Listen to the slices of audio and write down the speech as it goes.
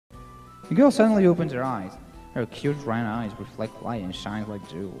The girl suddenly opens her eyes. Her cute round eyes reflect light and shine like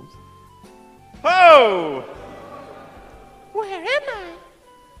jewels. Whoa! Where am I?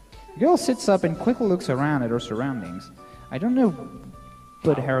 The girl sits up and quickly looks around at her surroundings. I don't know,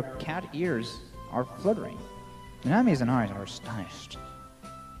 but her cat ears are fluttering. Nanami's eyes are astonished.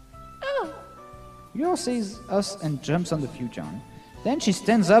 Oh. The girl sees us and jumps on the futon. Then she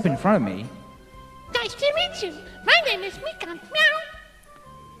stands up in front of me. Nice to meet you. My name is Mika. Meow.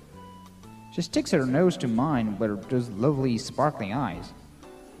 She sticks her nose to mine with those lovely sparkling eyes.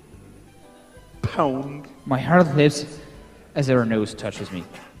 Pound. My heart lifts as her nose touches me.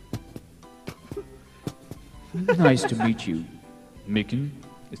 Nice to meet you, Micken.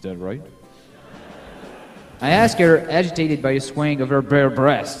 Is that right? I ask her, agitated by a swing of her bare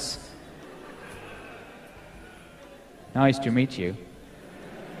breasts. Nice to meet you.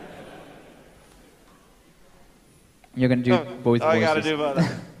 You're gonna do both voices. I gotta do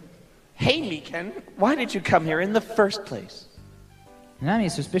both. Hey, Mikan, why did you come here in the first place? Nanami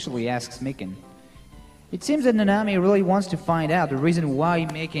suspiciously asks Micken. It seems that Nanami really wants to find out the reason why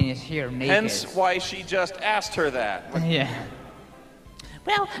Micken is here naked. Hence why she just asked her that. Yeah.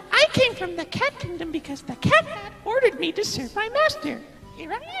 Well, I came from the cat kingdom because the cat god ordered me to serve my master.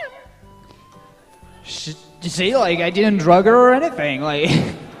 Here I am. You see, like, I didn't drug her or anything, like...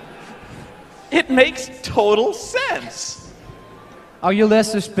 It makes total sense. Are you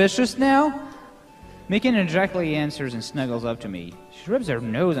less suspicious now? Micken indirectly answers and snuggles up to me. She rubs her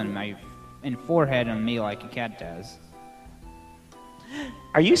nose on my forehead on me like a cat does.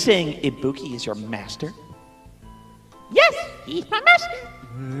 Are you saying Ibuki is your master? Yes, he's my master.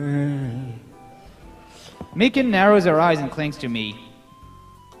 Micken narrows her eyes and clings to me.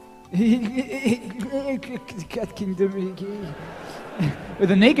 Cat kingdom.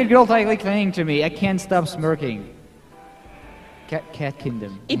 With a naked girl tightly clinging to me, I can't stop smirking. Cat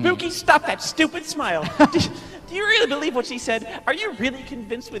kingdom. Ibuki, stop that stupid smile. Do you really believe what she said? Are you really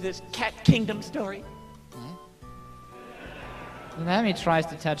convinced with this cat kingdom story? Nanami tries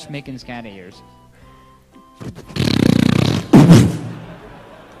to touch Micken's cat ears.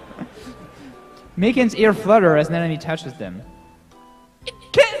 Micken's ear flutter as Nanami touches them. It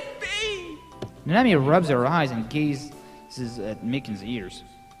can't be! Nanami rubs her eyes and gazes at Micken's ears.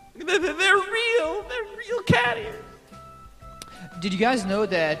 They're real! They're real cat ears! Did you guys know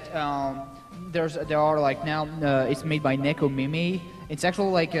that there are like now it's made by Neko Mimi? It's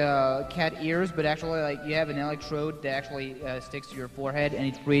actually like cat ears, but actually like you have an electrode that actually sticks to your forehead and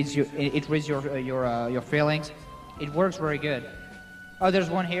it reads your feelings. It works very good. Oh, there's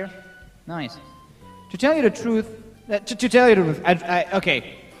one here. Nice. To tell you the truth, okay,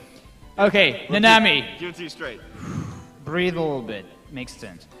 Nanami. Give it to you straight. Breathe a little bit. Makes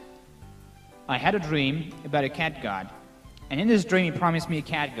sense. I had a dream about a cat god. And in this dream, he promised me a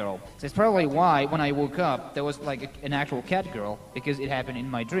cat girl. So that's probably why, when I woke up, there was like an actual cat girl, because it happened in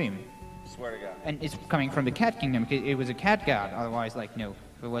my dream. Swear to God. And it's coming from the cat kingdom, because it was a cat god. Otherwise, like, no,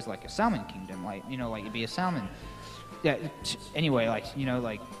 if it was like a salmon kingdom, like, you know, like, it'd be a salmon. Yeah, anyway, like, you know,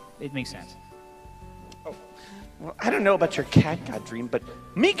 like, it makes sense. Oh, well, I don't know about your cat god dream, but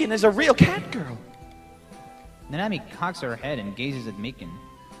Mikan is a real cat girl. Nanami cocks her head and gazes at Mikan.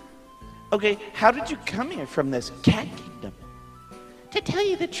 Okay, how did you come here from this cat kingdom? To tell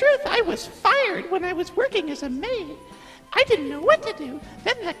you the truth, I was fired when I was working as a maid. I didn't know what to do.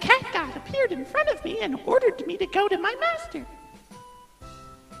 Then the cat god appeared in front of me and ordered me to go to my master.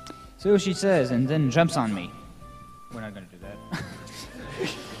 So she says, and then jumps on me. We're not gonna do that.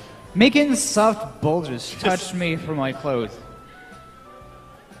 Mikan's soft bulges touched me through my clothes.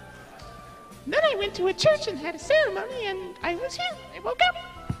 Then I went to a church and had a ceremony, and I was here. I woke up.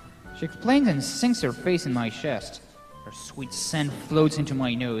 She explains and sinks her face in my chest. Her sweet scent floats into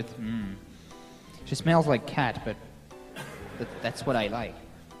my nose. She smells like cat, but that's what I like.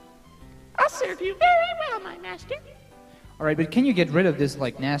 I'll serve you very well, my master. Alright, but can you get rid of this,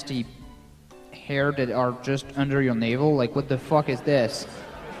 like, nasty hair that are just under your navel? Like, what the fuck is this?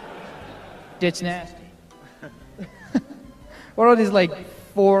 It's nasty. What are these, like,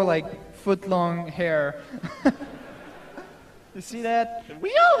 4, like, foot-long hair? You see that?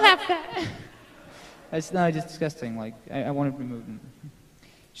 We all have that. It's disgusting. Like, I want to remove them.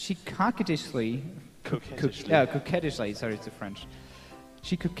 She coquettishly... coquettishly, sorry, it's the French.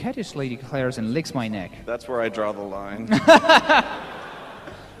 She coquettishly declares and licks my neck. That's where I draw the line.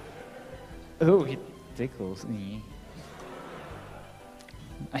 Oh, it tickles me.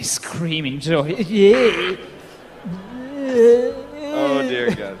 I scream in joy. Yeah. Oh,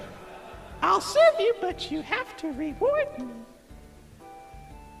 dear God. I'll serve you, but you have to reward me.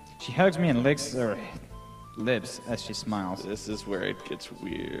 She hugs me and licks lips as she smiles. This is where it gets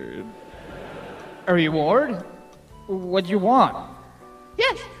weird. A reward? What do you want?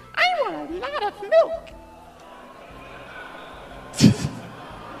 Yes, I want a lot of milk.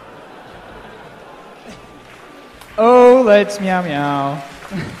 Oh, let's meow meow.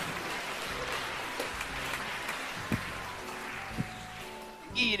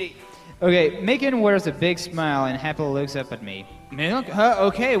 Eat it. Okay, Megan wears a big smile and happily looks up at me. Milk? Huh?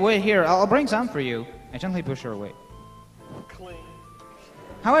 Okay, wait here. I'll bring some for you. I gently push her away.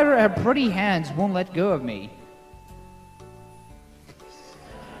 However, her pretty hands won't let go of me.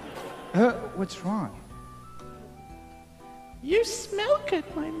 What's wrong? You smell good,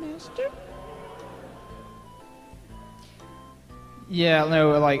 my master. Yeah,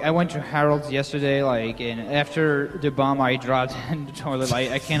 no, like, I went to Harold's yesterday, like, and after the bomb I dropped in the toilet,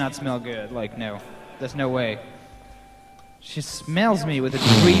 like, I cannot smell good. Like, no. There's no way. She smells me with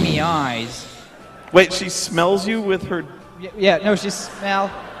her dreamy eyes. Wait, she smells you with her... Yeah, no, she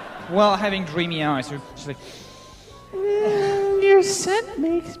smells while having dreamy eyes. She's like... Your scent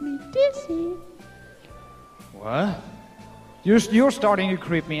makes me dizzy. What? You're starting to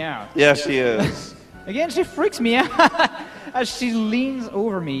creep me out. Yeah, she is. Again, she freaks me out as she leans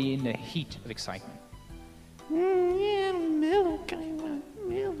over me in the heat of excitement. Yeah, milk. I want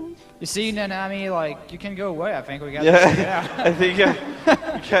milk. You see, Nanami, like, you can go away. I think we got this figured out. I think you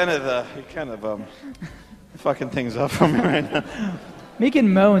kind of fucking things up for me right now.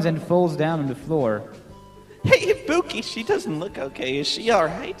 Megan moans and falls down on the floor. Hey, Ibuki, she doesn't look okay. Is she all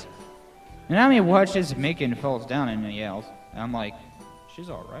right? Nanami watches Megan falls down and yells. And I'm like, she's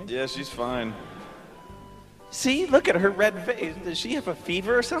all right. Yeah, she's fine. See, look at her red face. Does she have a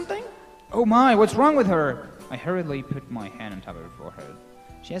fever or something? Oh my, what's wrong with her? I hurriedly put my hand on top of her forehead.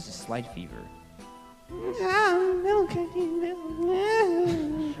 She has a slight fever. Milk. I need milk.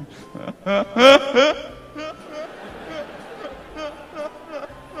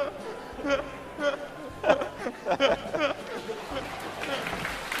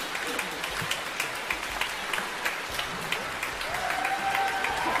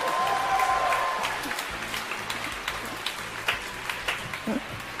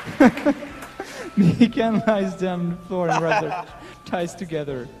 Megan lies down on the floor and rubs her thighs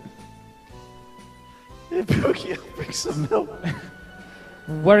together. Ibuki, I'll bring some milk.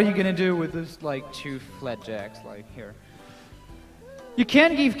 What are you gonna do with those, like, two flat jacks, like, here? You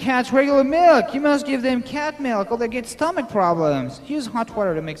can't give cats regular milk. You must give them cat milk or they get stomach problems. Use hot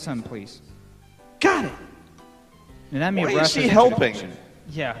water to make some, please. Got it. And I'm Why is she helping?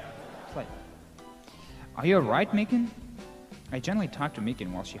 Yeah. It's like, are you alright, Megan? I gently talk to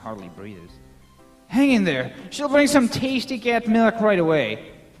Megan while she hardly breathes. Hang in there. She'll bring some tasty cat milk right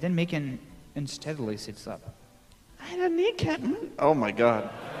away. Then Megan unsteadily sits up. I don't need cat milk. Oh my god.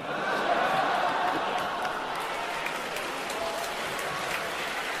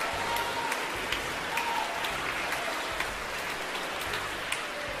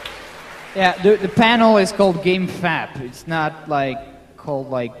 Yeah, the panel is called Game Fap. It's not like called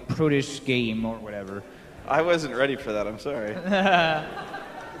like Prudish Game or whatever. I wasn't ready for that, I'm sorry.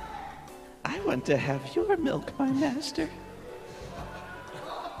 I want to have your milk, my master.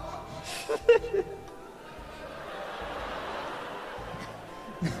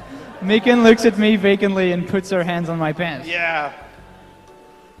 Megan looks at me vacantly and puts her hands on my pants. Yeah.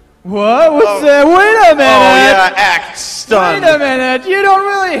 What? What's that? Wait a minute! Oh yeah, act stunned. Wait a minute! You don't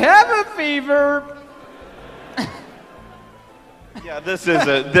really have a fever! Yeah, this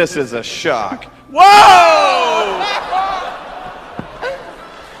is a shock. Whoa!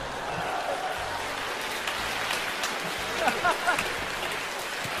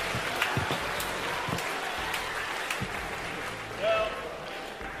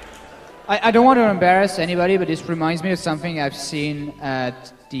 I don't want to embarrass anybody, but this reminds me of something I've seen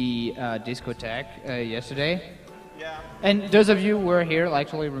at the discotheque yesterday. Yeah. And those of you who were here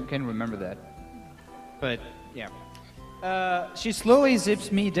actually can remember that. But, yeah. She slowly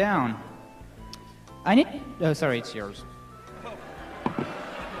zips me down. I need... Oh, sorry, it's yours.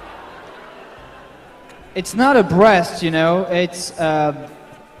 It's not a breast, you know. It's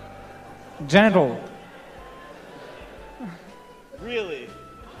genital. Really?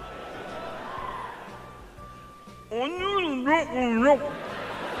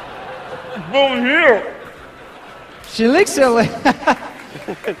 She licks her lip.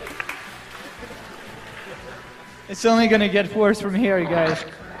 It's only gonna get worse from here, you guys.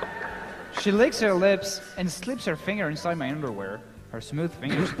 She licks her lips and slips her finger inside my underwear. Her smooth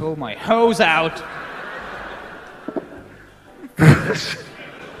fingers pull my hose out.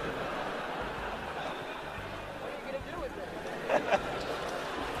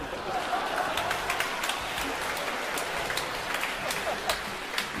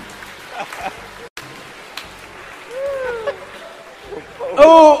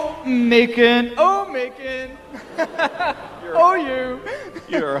 Oh, Micken. Oh, Micken. Oh, you.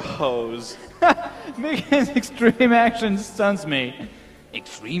 You're a hose. Micken's extreme action stuns me.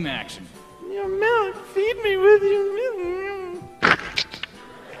 Extreme action. Your milk, feed me with your milk.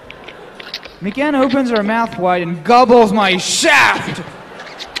 Micken opens her mouth wide and gobbles my shaft!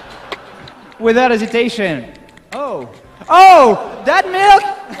 Without hesitation. Oh. Oh! That milk?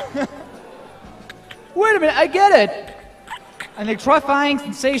 Wait a minute, I get it! An electrifying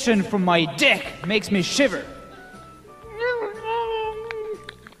sensation from my dick makes me shiver.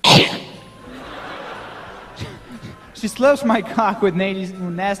 She slurps my cock with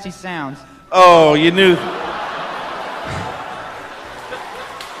nasty sounds. Oh, you knew.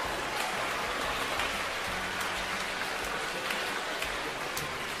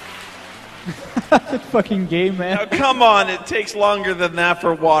 That fucking gay man. Now, come on, it takes longer than that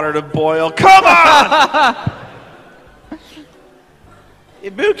for water to boil. Come on!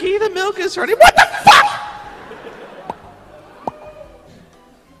 Ibuki, the milk is ready. What the fuck?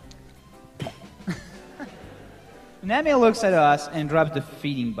 Nami looks at us and drops the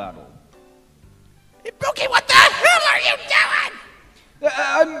feeding bottle. Ibuki, what the hell are you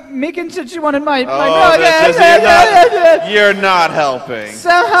doing? Micken said she wanted my Oh, milk. you're not helping.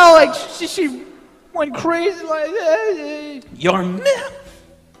 Somehow, like, she went crazy like Your milk.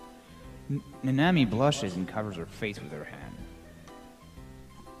 Nanami blushes and covers her face with her hand.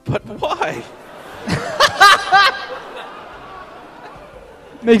 But why?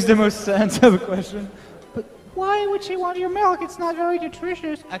 Makes the most sense of a question. But why would she want your milk? It's not very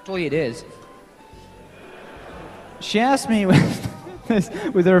nutritious. Actually, it is. She asked me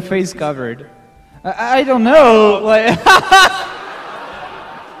with her face covered. I don't know. Like,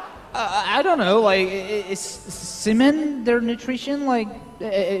 I don't know. Like, is semen their nutrition? Like,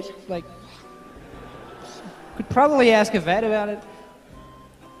 like, could probably ask a vet about it.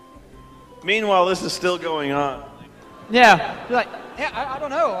 Meanwhile, this is still going on. Yeah. Like, yeah, I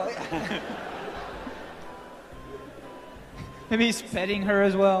don't know. Maybe he's petting her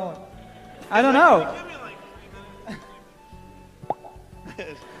as well. I don't know.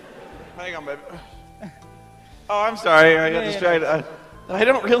 Hang on, baby. Oh, I'm sorry. I got distracted. I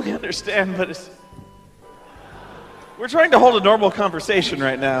don't really understand, but it's... We're trying to hold a normal conversation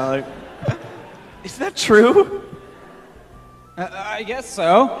right now. Like, is that true? I guess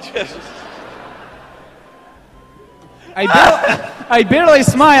so. I barely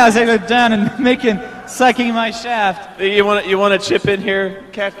smile as I look down and Micken sucking my shaft. You want to chip in here,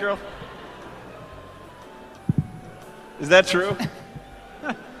 cat girl? Is that true?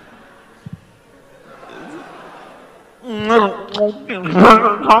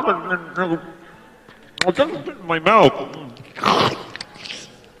 My mouth.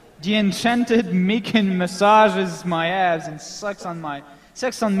 The enchanted Micken massages my abs and sucks on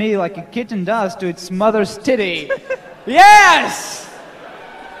me like a kitten does to its mother's titty. Yes!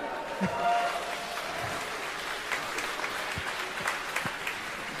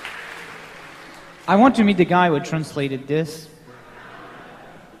 I want to meet the guy who translated this.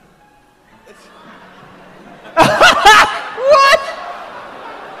 What?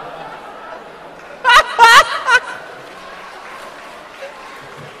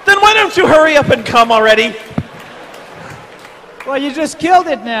 Then why don't you hurry up and come already? Well, you just killed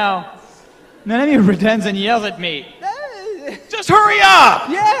it now. Nanami pretends and yells at me. Just hurry up!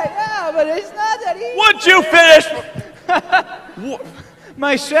 Yeah, but it's not that easy. Would you finish?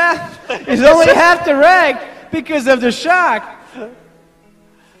 My shaft is only half erect because of the shock. The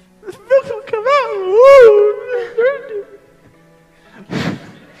milk will come out.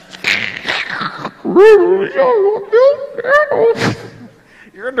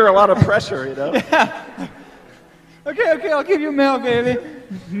 You're under a lot of pressure, you know? Yeah. Okay, I'll give you milk, baby.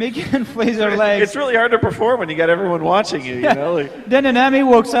 Micken flays her legs. It's really hard to perform when you got everyone watching you, you know? Like, Then Nanami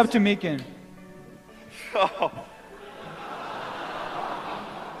walks up to Micken. oh.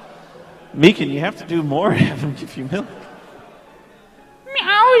 Meekin, you have to do more. Have him give you milk.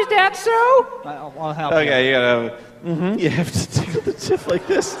 Meow, is that so? I'll help Okay, you gotta. You have to tickle the tip like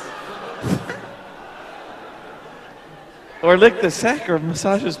this. Or lick the sack or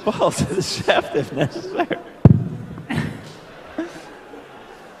massage his balls to the shaft if necessary.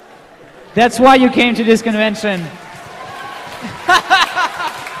 That's why you came to this convention.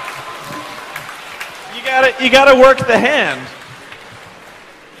 You gotta work the hand.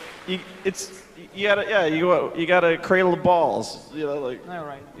 You gotta cradle the balls. You know, like. All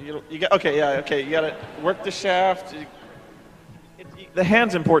right. You gotta work the shaft. The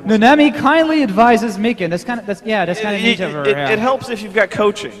hand's important. Nanami kindly advises Micken. That's kind of neat of her. It helps if you've got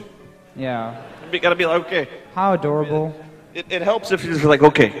coaching. Yeah. You gotta be like, okay. How adorable. It helps if you're just like,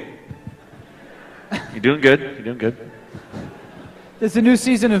 okay. You're doing good. You're doing good. There's a new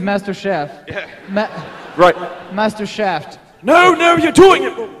season of Master Chef. Yeah. Right. Master Shaft. No, you're doing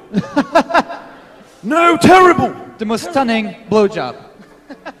it. No, terrible. The most stunning blowjob.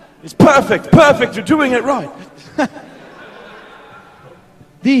 It's perfect. You're doing it right.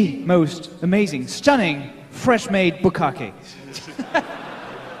 The most amazing, stunning, fresh-made bukkake.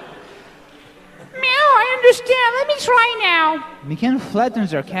 Meow, I understand. Let me try now. Mikan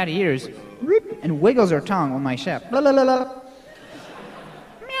flattens her cat ears and wiggles her tongue on my shaft. La la la la.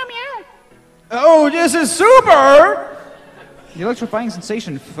 Meow, meow. Oh, this is super! The electrifying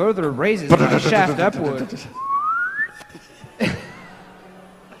sensation further raises my shaft upward.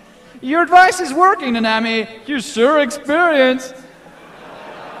 Your advice is working, Nanami. You're sure experienced.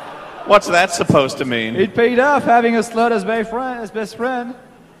 What's that supposed to mean? It paid off having a slut as best friend.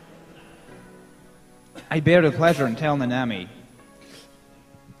 I bear the pleasure and tell Nanami.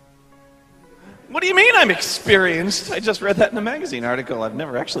 What do you mean I'm experienced? I just read that in a magazine article. I've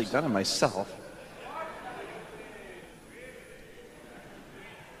never actually done it myself.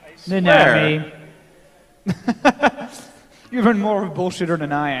 Nanami. You're even more of a bullshitter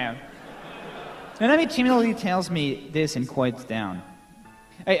than I am. Nanami timidly tells me this and quiets down.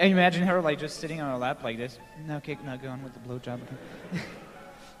 I imagine her like just sitting on her lap like this. No, okay, now go on with the blowjob.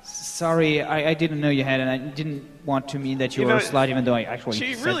 Sorry, I didn't know you had it, and I didn't want to mean that you were a slut, even though I actually said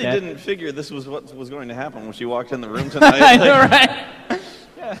that. She really didn't figure this was what was going to happen when she walked in the room tonight. I know, right?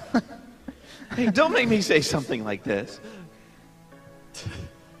 Yeah. Hey, don't make me say something like this.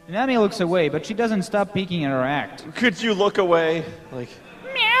 Nanami looks away, but she doesn't stop peeking at her act. Could you look away? Like,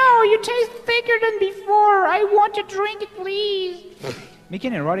 Meow, you taste thicker than before. I want to drink it, please.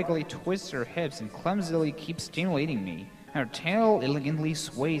 Mikan erotically twists her hips and clumsily keeps stimulating me. Her tail elegantly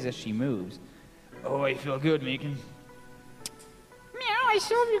sways as she moves. Oh, I feel good, Mikan. Meow, I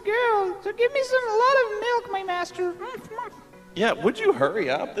solve your girl. So give me a lot of milk, my master. yeah, would you hurry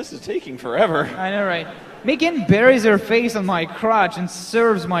up? This is taking forever. I know, right? Mikan buries her face on my crotch and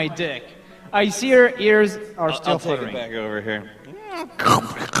serves my dick. I see her ears are still fluttering. Take it back over here.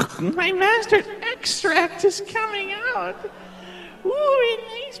 My master's extract is coming out. Ooh, it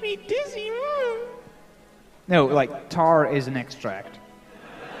makes me dizzy. No, like, tar is an extract.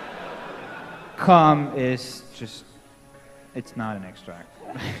 Cum is just... it's not an extract.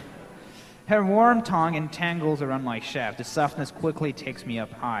 Her warm tongue entangles around my shaft. The softness quickly takes me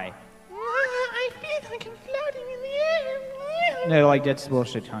up high. I feel like I'm floating in the air. No, like, that's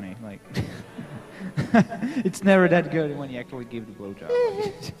bullshit, honey. Like, it's never that good when you actually give the blowjob.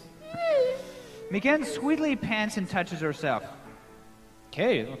 Mikan sweetly pants and touches herself.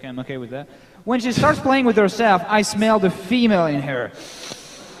 Okay, I'm okay with that. When she starts playing with herself, I smell the female in her.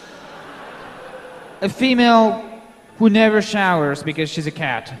 A female who never showers because she's a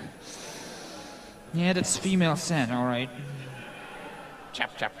cat. Yeah, that's female scent, all right.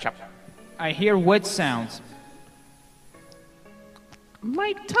 Chop, chop, chop. I hear wet sounds.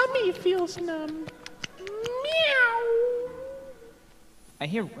 My tummy feels numb. Meow. I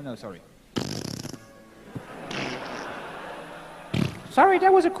hear... no, sorry. Sorry,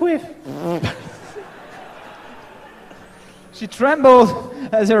 that was a quiff. She trembles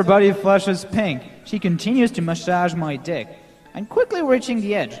as her body flushes pink. She continues to massage my dick. I'm quickly reaching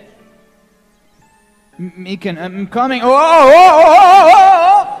the edge. Mikan, I'm coming.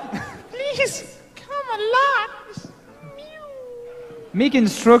 Oh! Please, come a lot. Mikan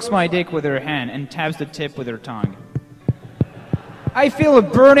strokes my dick with her hand and taps the tip with her tongue. I feel a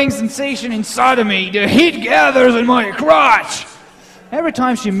burning sensation inside of me. The heat gathers in my crotch. Every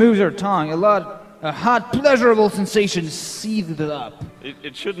time she moves her tongue, a hot, pleasurable sensation seethes up.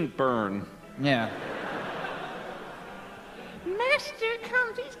 It shouldn't burn. Yeah. Master,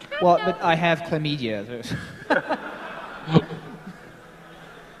 come, please come. Well, but I have chlamydia.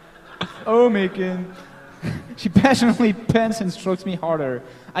 Oh, Mikan. She passionately pants and strokes me harder.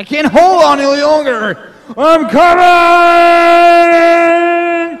 I can't hold on any longer. I'm coming!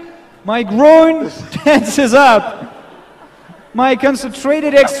 My groin tenses up. My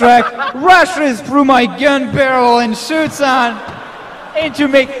concentrated extract rushes through my gun barrel and shoots on into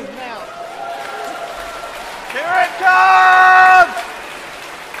Mikan's mouth. Here it comes!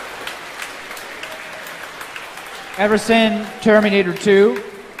 Ever since Terminator 2,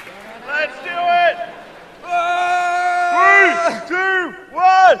 Let's do it! 3, 2,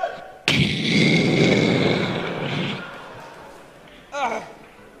 1!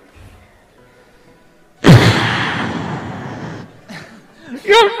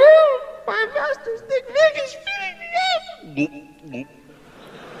 My master's dick is feeling me up.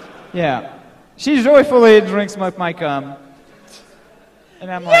 Yeah. She joyfully drinks my cum.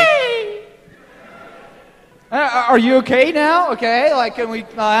 And I'm like, Yay! Are you okay now? Okay, like, can we,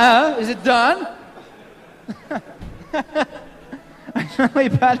 is it done? I gently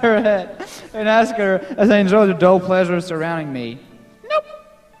pat her head and ask her as I enjoy the dull pleasure surrounding me. Nope.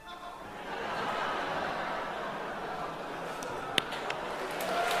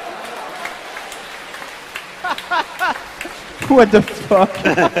 What the fuck?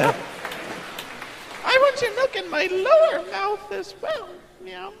 I want you to look in my lower mouth as well,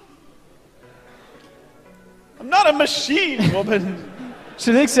 Meow. I'm not a machine, woman.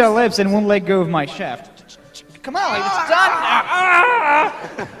 She licks her lips and won't let go of my shaft. Come on, it's done now.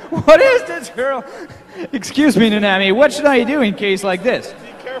 What is this, girl? Excuse me, Nanami. What should I do in case like this?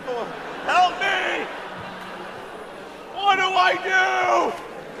 Be careful. Help me! What do I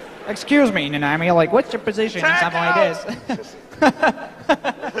do? Excuse me, Nanami. Like, what's your position in something like this?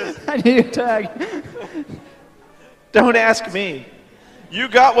 I need a tag. Don't ask me. You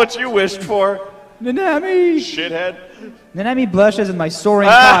got what you wished for. Nanami! Shithead. Nanami blushes at my soaring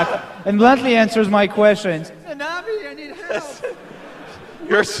cock and bluntly answers my questions. Nanami, I need help.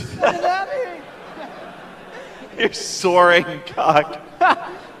 Nanami! You're soaring cock.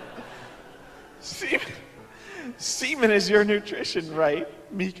 Semen is your nutrition, right,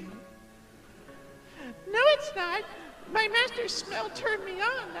 Meek? No, it's not. My master's smell turned me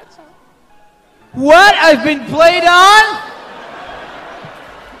on, that's all. What? I've been played on?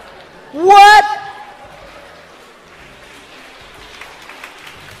 What?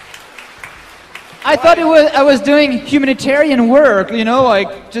 I thought I was doing humanitarian work, you know,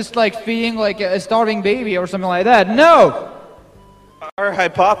 like just like feeding like a starving baby or something like that. No! Our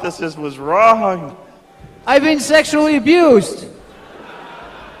hypothesis was wrong. I've been sexually abused.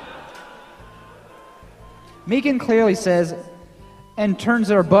 Megan clearly says, and turns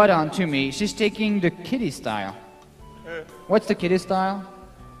her butt onto me. She's taking the kiddie style. What's the kiddie style?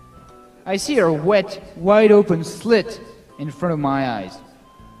 I see her wet, wide open slit in front of my eyes.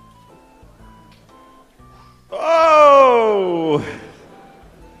 Oh!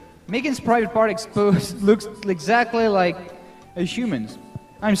 Megan's private part exposed looks exactly like a human's.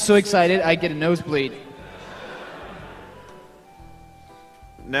 I'm so excited I get a nosebleed.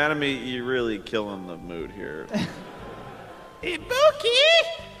 Anatomy, you're really killing the mood here. Hey, Bookie!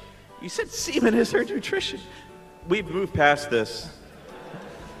 You said semen is her nutrition. We've moved past this.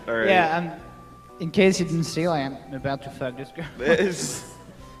 All right. Yeah, in case you didn't see, I'm about to fuck this girl. This.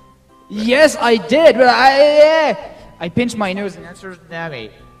 Yes, I did, but I pinched my nose and answered Nami.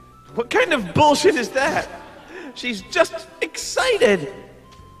 What kind of bullshit is that? She's just excited.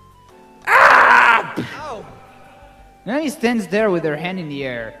 Ah! Ow! Nami stands there with her hand in the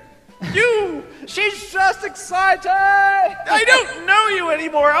air. You! She's just excited! I don't know you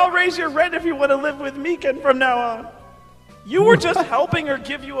anymore. I'll raise your rent if you want to live with Meekin from now on. You were just helping her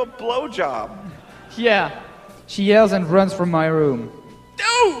give you a blowjob. Yeah. She yells and runs from my room.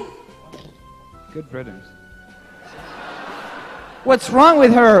 No! Good riddance. What's wrong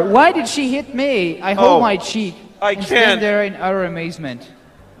with her? Why did she hit me? I hold my cheek. I and can't. stand there in utter amazement.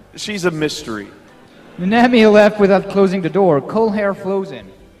 She's a mystery. Nanami left without closing the door. Cold hair flows in.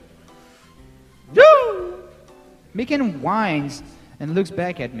 No! Meekin whines and looks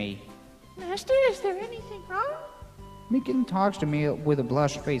back at me. Master, is there anything wrong? Meekin talks to me with a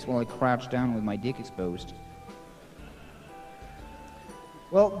blushed face while I crouch down with my dick exposed.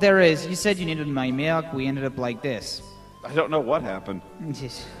 Well, there is. You said you needed my milk. We ended up like this. I don't know what happened.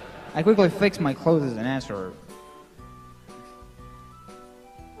 I quickly fixed my clothes and answered her.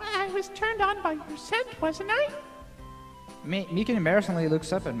 Well, I was turned on by your scent, wasn't I? Meekin embarrassingly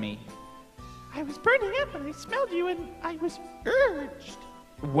looks up at me. I was burning up and I smelled you and I was urged.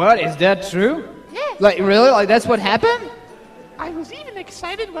 What? Is that true? Yes. Like, really? Like, that's what happened? I was even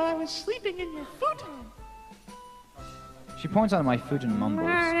excited while I was sleeping in your futon. She points out my foot and mumbles.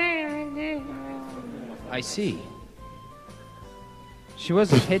 I see. She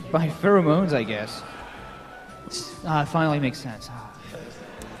was hit by pheromones, I guess. It finally makes sense.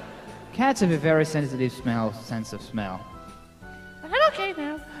 Cats have a very sensitive sense of smell. But I'm okay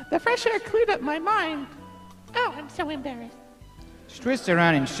now. The fresh air cleared up my mind. Oh, I'm so embarrassed. She twists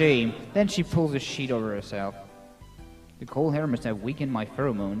around in shame, then she pulls a sheet over herself. The cold hair must have weakened my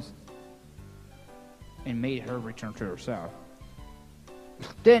pheromones and made her return to herself.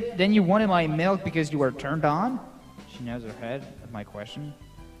 Then you wanted my milk because you were turned on? She nods her head at my question.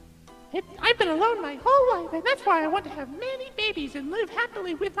 I've been alone my whole life, and that's why I want to have many babies and live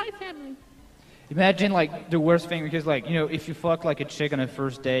happily with my family. Imagine like the worst thing because like if you fuck like a chick on a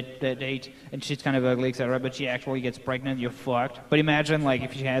first date and she's kind of ugly etc. but she actually gets pregnant, you're fucked. But imagine like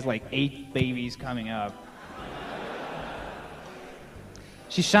if she has like 8 babies coming up.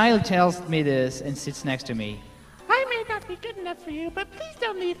 She shyly tells me this and sits next to me. I may not be good enough for you, but please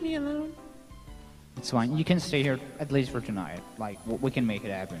don't leave me alone. It's fine. You can stay here at least for tonight. Like we can make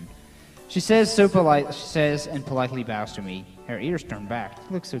it happen. She says so polite. She says and politely bows to me. Her ears turn back.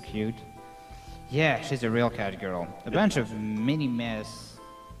 Looks so cute. Yeah, she's a real cat girl. A bunch of mini-me's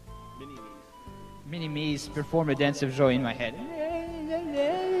perform a dance of joy in my head.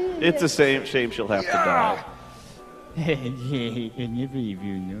 It's a shame she'll have to die.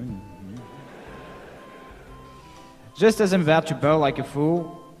 Just as I'm about to bow like a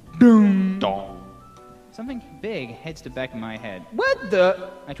fool, boom, dong. Something big hits the back of my head. What the?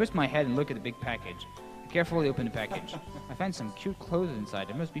 I twist my head and look at the big package. I carefully open the package. I find some cute clothes inside.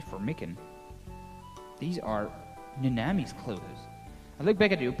 It must be for Mikan. These are Nanami's clothes. I look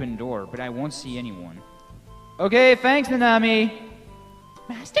back at the open door, but I won't see anyone. Okay, thanks, Nanami.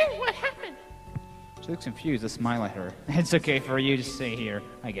 Master, what happened? She looks confused. I smile at her. It's okay for you to stay here,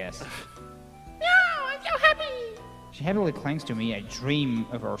 I guess. No, I'm so happy. She heavily clings to me. I dream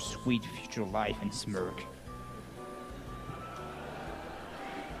of our sweet future life and smirk.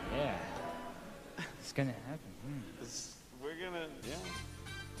 Yeah. It's gonna happen. We're gonna, yeah.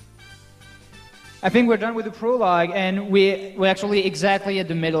 I think we're done with the prologue, and we're actually exactly at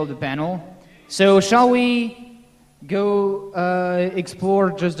the middle of the panel. So shall we go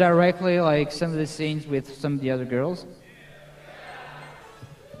explore just directly like some of the scenes with some of the other girls?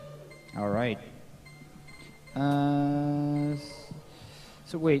 All right.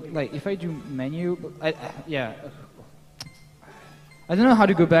 So wait, like if I do menu, yeah. I don't know how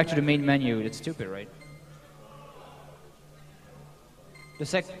to go back to the main menu. It's stupid, right?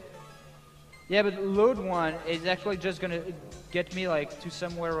 Yeah, but load one is actually just gonna get me like to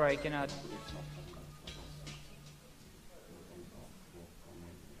somewhere where I cannot.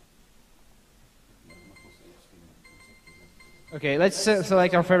 Okay, let's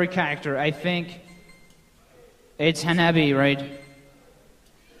select our favorite character. I think it's Hanabi, right?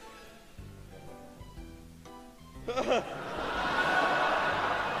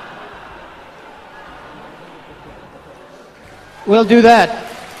 We'll do that.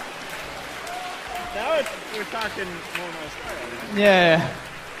 Now we're talking more style. Yeah.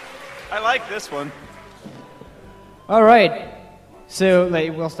 I like this one. All right. So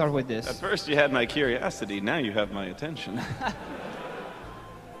like, we'll start with this. At first you had my curiosity, now you have my attention.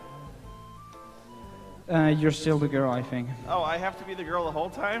 You're still the girl, I think. Oh, I have to be the girl the whole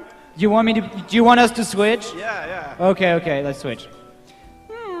time? Do you want us to switch? Yeah. Okay, let's switch.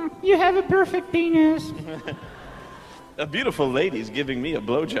 You have a perfect penis. A beautiful lady's giving me a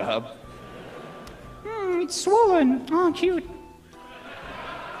blowjob. It's swollen. Oh, cute.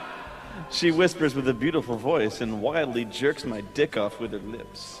 She whispers with a beautiful voice and wildly jerks my dick off with her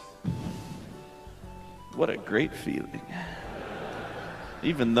lips. What a great feeling.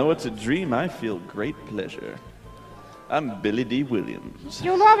 Even though it's a dream, I feel great pleasure. I'm Billy D. Williams.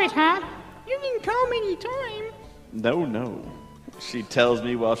 You love it, huh? You can come anytime. No. She tells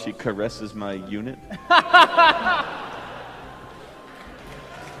me while she caresses my unit.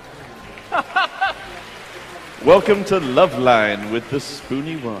 Welcome to Love Line with the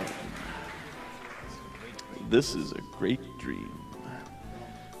Spoony One. This is a great dream.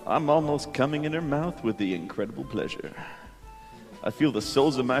 I'm almost coming in her mouth with the incredible pleasure. I feel the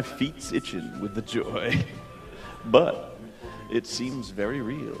soles of my feet itching with the joy. But it seems very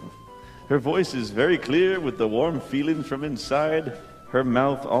real. Her voice is very clear with the warm feeling from inside. Her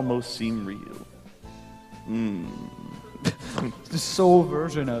mouth almost seems real. The soul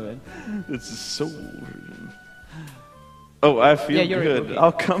version of it. It's a soul version. Oh, I feel good.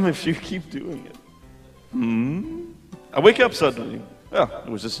 I'll come if you keep doing it. I wake up suddenly. Oh, it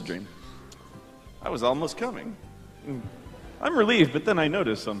was just a dream. I was almost coming. I'm relieved, but then I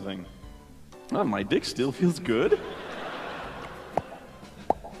notice something. Oh, my dick still feels good.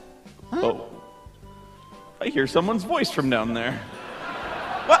 Oh. I hear someone's voice from down there.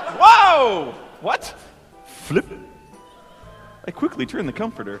 What? Whoa! What? Flip. I quickly turn the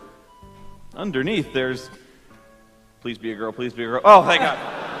comforter. Underneath, there's... Please be a girl, please be a girl. Oh, thank God.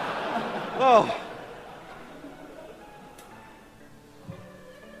 Oh.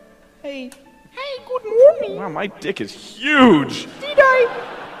 Hey, good morning. Wow, my dick is huge. Did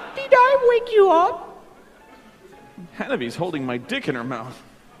I wake you up? Hanabi's holding my dick in her mouth.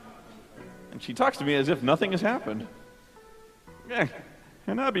 And she talks to me as if nothing has happened.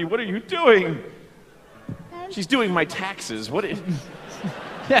 Hanabi, what are you doing? She's doing my taxes. What is...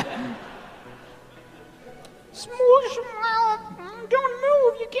 Yeah. Smoosh, don't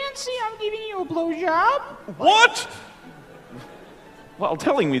move. You can't see I'm giving you a blowjob. What? While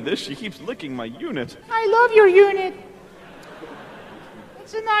telling me this, she keeps licking my unit. I love your unit.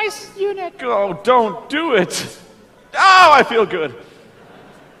 It's a nice unit. Oh, don't do it. Oh, I feel good.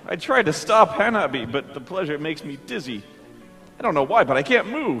 I tried to stop Hanabi, but the pleasure makes me dizzy. I don't know why, but I can't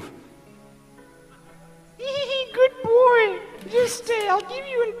move. Good boy. Just stay. I'll give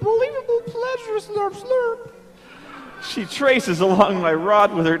you unbelievable pleasure, slurp, slurp. She traces along my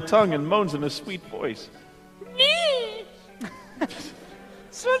rod with her tongue and moans in a sweet voice. Me?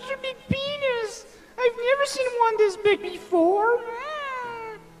 Such a big penis. I've never seen one this big before.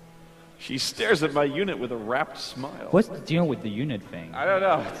 She stares at my unit with a rapt smile. What's the deal with the unit thing? I don't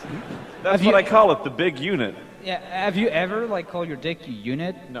know. That's what I call it, the big unit. Yeah, have you ever like called your dick a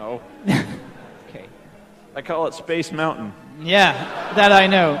unit? No. Okay. I call it Space Mountain. Yeah, that I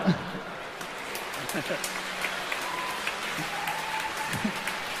know.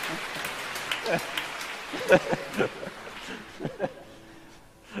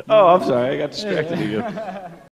 Oh, I'm sorry. I got distracted again.